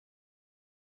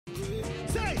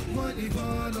Everybody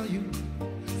follow you.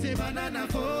 Say banana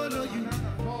follow you.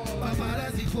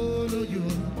 Paparazzi follow you.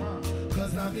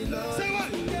 Cause I'm in love. Say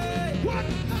what? Yeah. What?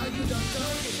 Are you done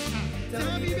talking?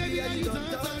 Tell me baby, are you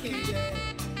done talking?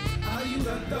 Yeah. Are you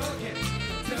done talking?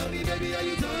 Tell me baby, are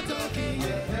you done talking?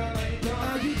 Yeah.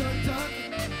 Are you done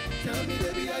talking? Tell me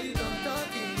baby, are you done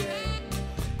talking?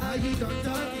 Yeah. Are you done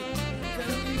talking?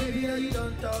 Tell me baby, are you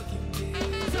done talking?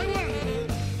 Yeah. Say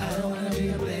what? I don't wanna be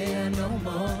a player no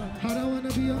more. I don't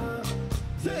wanna be a...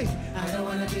 Say! I don't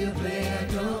wanna be a player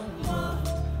no more.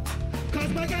 Cause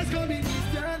my guys call me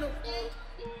Cristiano,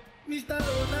 Mr.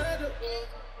 Ronaldo,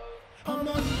 I'm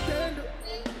on Nintendo.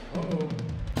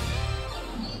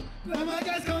 Now my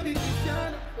guys call me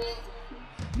Cristiano,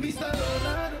 Mr.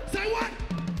 Ronaldo. Say what?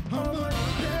 I'm on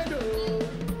Nintendo.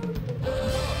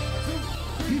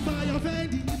 If I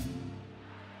offend you,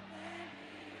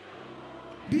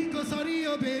 because sorry,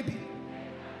 oh baby,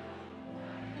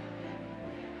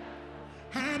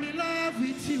 I'm in love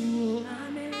with you.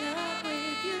 I'm in love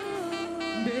with you.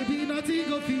 Baby, nothing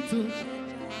go fit to